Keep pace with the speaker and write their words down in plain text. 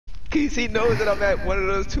Cause he knows that I'm at one of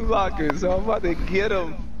those 2 lockers, so I'm about to get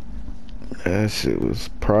him. That shit was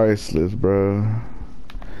priceless, bro.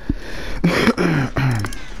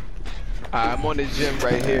 I'm on the gym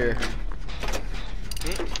right here.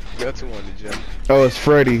 You're 2 on the gym. Oh, it's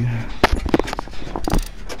Freddy.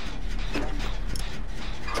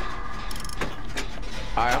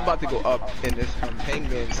 Alright, I'm about to go up in this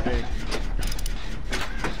hangman's thing.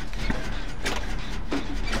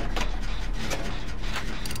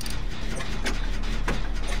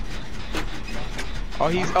 Oh,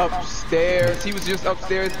 he's upstairs. He was just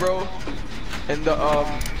upstairs, bro. In the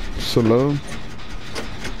Saloon?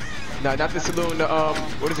 nah, not the saloon. The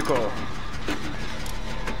what is it called?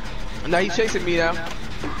 Nah, he's chasing me now.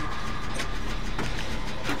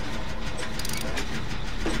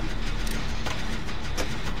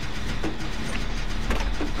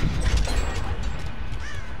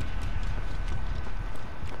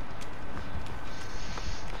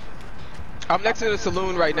 I'm next to the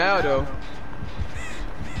saloon right now, though.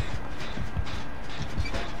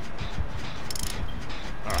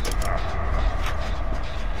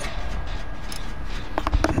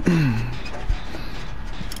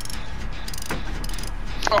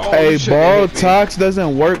 Oh, hey, shit, ball tox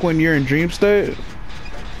doesn't work when you're in dream state?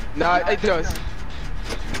 Nah, it does.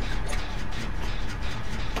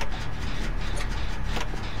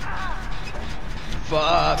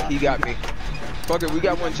 Fuck, he got me. Fuck it, we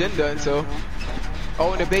got 1 gen done, so.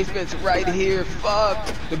 Oh, and the basement's right here. Fuck.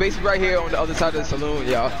 The basement right here on the other side of the saloon,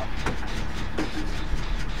 y'all.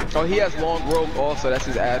 Oh, he has long rope also. That's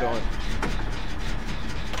his add-on.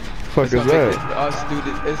 Fuck is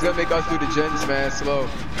that? It's gonna make us do the gens, man, slow.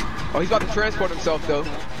 Oh, he's about to transport himself, though.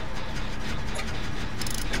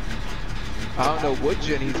 I don't know what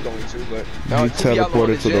gen he's going to, but... He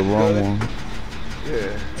teleported to the wrong one.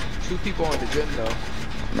 Yeah. 2 people on the gen, though.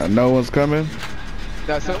 Now, no one's coming?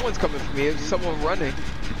 Now, someone's coming for me. There's someone running.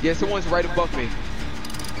 Yeah, someone's right above me.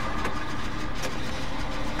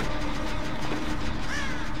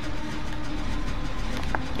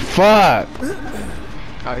 Fuck!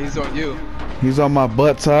 He's on you. He's on my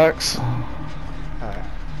butt tox. Alright.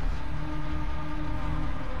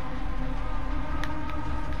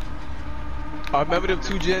 Remember them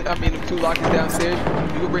 2 lockers downstairs?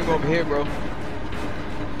 You can bring them over here, bro.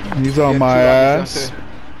 He's on my ass.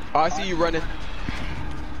 Oh, I see you running.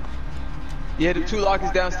 Yeah, the 2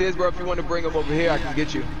 lockers downstairs, bro. If you want to bring them over here, I can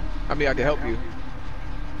get you. I mean, I can help you.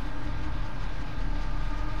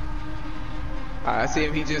 I see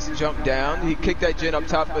him. He just jumped down. He kicked that gen up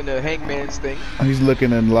top in the hangman's thing. He's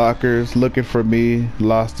looking in lockers, looking for me.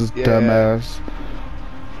 Lost his dumbass.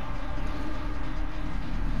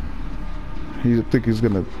 I think he's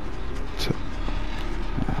gonna.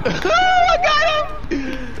 I got him!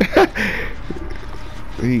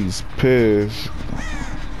 He's pissed.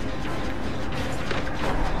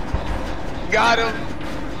 Got him!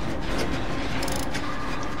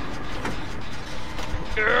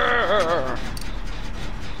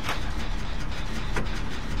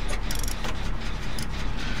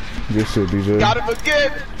 Good shit, DJ. Got him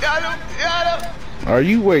again! Got him! Got him! Are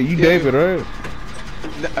you? Wait, you David, right?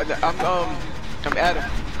 I'm Adam.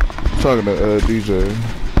 I'm talking to DJ.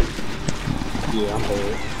 Yeah, I'm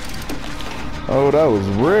heard. Oh, that was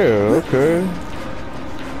real. Okay.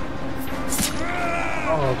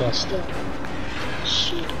 Oh, I got stuck.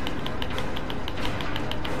 Shit.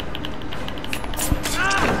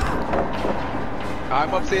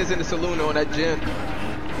 I'm upstairs in the saloon on that gen.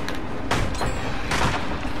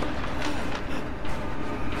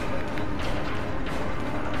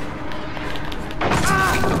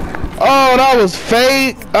 Oh, that was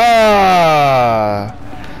fake. Ah,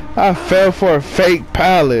 I fell for a fake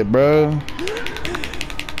pallet, bro.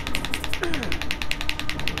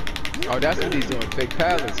 Oh, that's what he's doing. Fake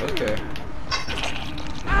pallets. Okay.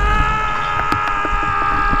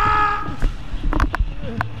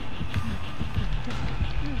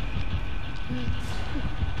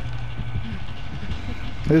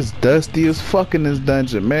 It's dusty as fuck in this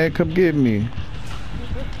dungeon, man. Come get me.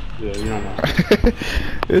 Yeah, you don't know.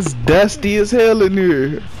 It's dusty as hell in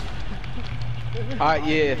here. Alright,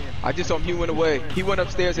 yeah. I just saw him. He went away. He went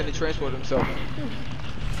upstairs and then transported himself.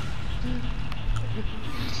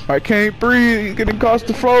 I can't breathe. He's getting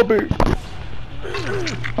claustrophobic.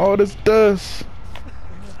 All this dust.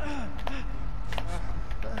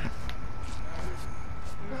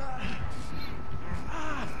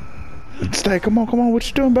 Stay, come on, what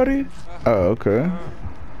you doing, buddy? Oh, okay.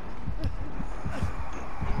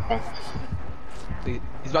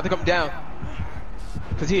 He's about to come down.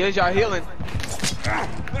 Cause he is y'all healing.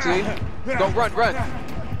 See? Go run.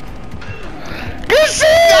 Good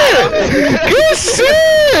shit! Good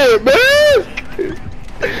shit! shit, man.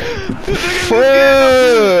 Fuck.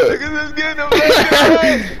 Niggas is getting him.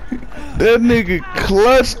 That nigga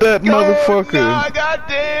clutched that motherfucker. Nah,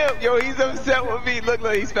 goddamn. Yo, he's upset with me. Look,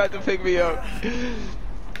 he's about to pick me up.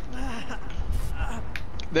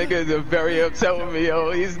 Niggas are very upset with me,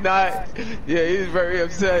 yo. He's not. Yeah, he's very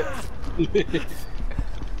upset.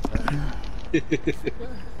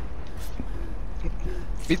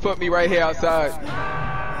 He's put me right here outside.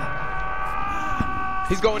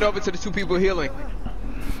 He's going over to the two people healing.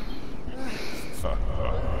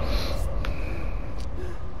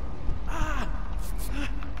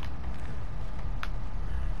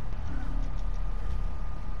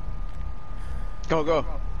 Go.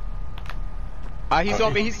 He's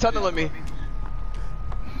on me. He's tunneling me.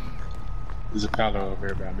 There's a pallet over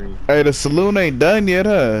here by me. Hey, the saloon ain't done yet,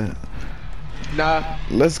 huh? Nah.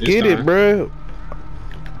 Let's get it, bro.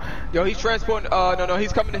 Yo, he's transporting. No,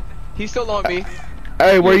 he's coming in. He's still on me.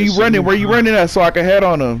 Hey, where you running? Where you running at so I can head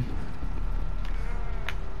on him?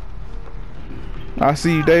 I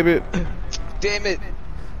see you, David. Damn it.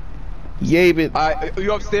 David.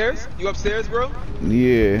 You upstairs? You upstairs, bro?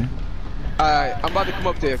 Yeah. Alright, I'm about to come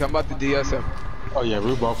up there. I'm about to DS him. Oh yeah,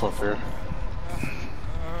 we're both up here.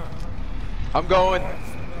 I'm going.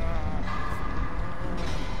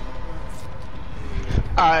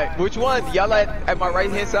 Alright, which one? Y'all at my right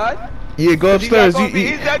hand side? Yeah, go upstairs.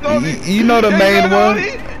 You know the main one.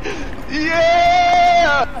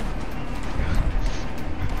 Yeah!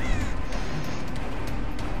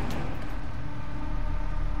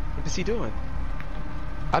 What is he doing?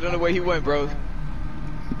 I don't know where he went, bro.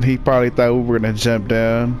 He probably thought we were gonna jump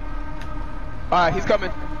down. Alright, he's coming.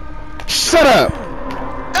 Shut up!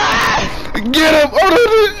 Ah! Get him!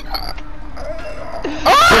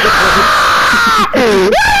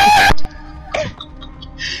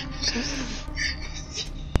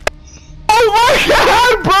 Oh my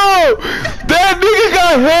god, bro! That nigga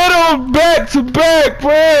got head on back to back,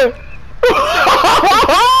 bro!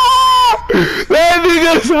 That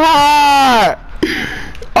nigga's hot!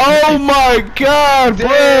 Oh my god,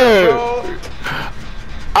 bro!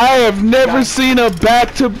 I have never seen a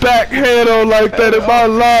back-to-back head-on like that in my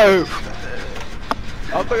life.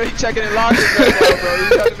 I'm fucking checking in lockers right now, bro. He's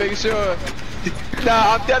trying to make sure.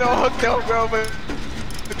 Nah, I'm dead on hook though, bro. But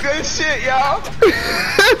good shit, y'all.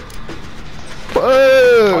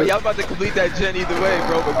 Oh, y'all about to complete that gen either way,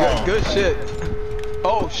 bro. But good shit.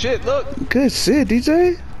 Oh shit, look. Good shit,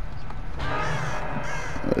 DJ.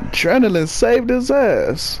 Adrenaline saved his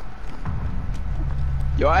ass.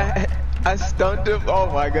 Yo, I stunned him.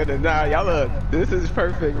 Oh my goodness. Nah, y'all look. This is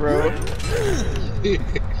perfect, bro.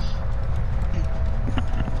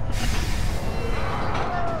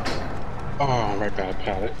 Oh, right by the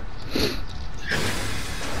pallet.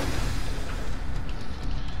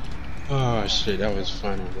 Oh shit, that was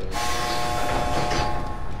funny, bro.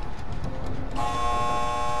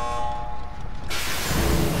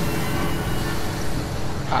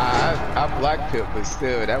 I black pip, but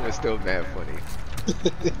still, that was still mad funny.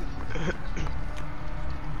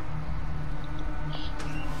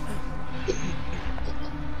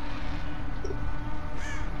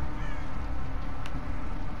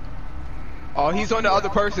 Oh, he's on the other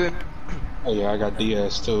person. Oh yeah, I got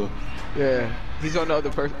DS too. Yeah, he's on the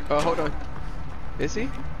other person. Hold on. Is he?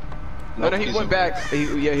 Nope, No, he went back.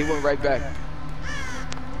 Yeah, he went right back.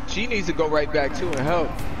 She needs to go right back too and help.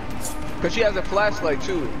 Cause she has a flashlight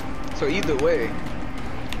too. So either way.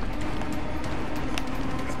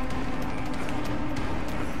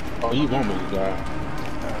 Oh, you want me to die?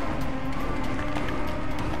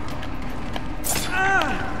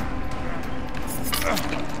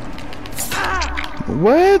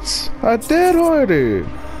 What? I dead harder.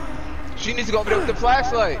 She needs to go over there with the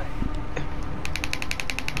flashlight.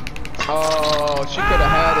 Oh, she could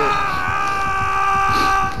have had it.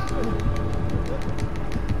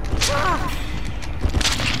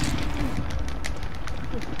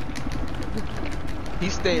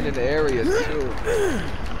 He's staying in the area too.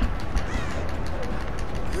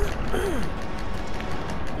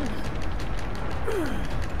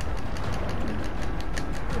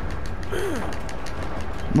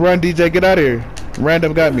 Run, DJ, get out of here.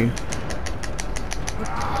 Random got me.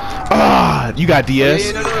 Ah, you got DS?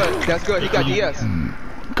 Yeah, no. That's good. He got DS.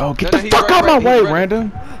 Go get the fuck out my way,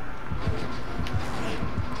 Random.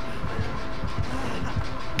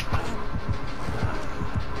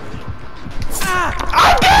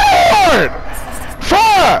 I'm dead!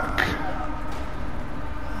 Fuck!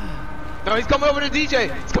 No, he's coming over to DJ.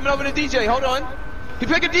 He's coming over to DJ. Hold on. He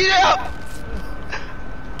picking DJ up.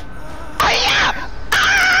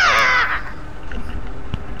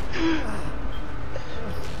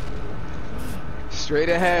 Straight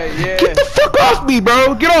ahead, yeah. Get the fuck off me,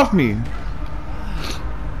 bro. Get off me.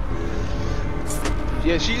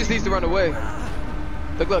 Yeah, she just needs to run away.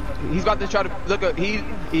 Look, he's about to try to look. He's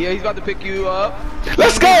about to pick you up.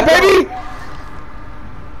 Let's go, baby.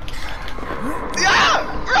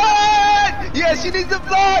 Yeah, run! Yeah, she needs to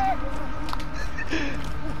block.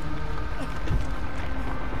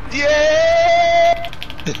 Yeah.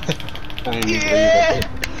 Yeah.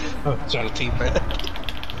 Oh, trying to team back.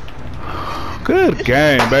 Good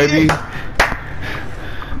game, baby.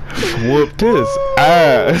 Whooped his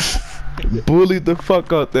ass. Bullied the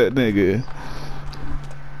fuck out that nigga.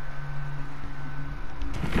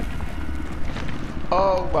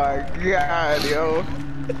 Oh my god, yo.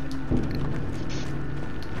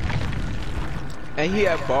 And he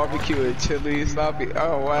had barbecue and chili, sloppy.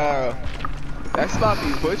 Oh wow. That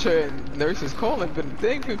sloppy butcher and nurses calling been a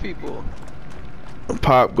thing for people.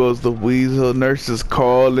 Pop goes the weasel, nurses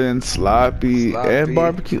calling, sloppy, and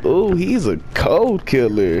barbecue. Oh, he's a cold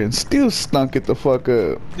killer and still stunk it the fuck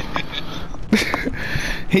up.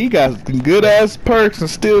 He got good ass perks and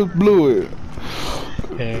still blew it.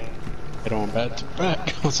 Yeah. Get on back to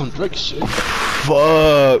back on some drug shit.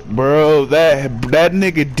 Fuck, bro. That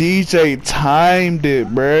nigga DJ timed it,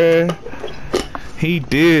 bruh. He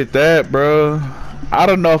did that, bro. I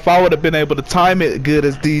don't know if I would have been able to time it good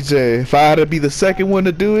as DJ. If I had to be the second one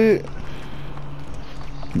to do it.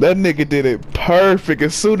 That nigga did it perfect.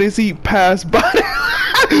 As soon as he passed by,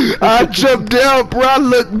 I jumped down, bro.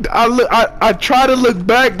 I tried to look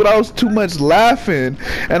back, but I was too much laughing.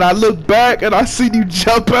 And I looked back and I seen you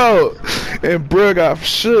jump out. And bro got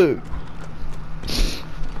shook.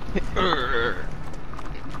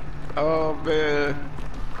 Oh man.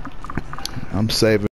 I'm saving.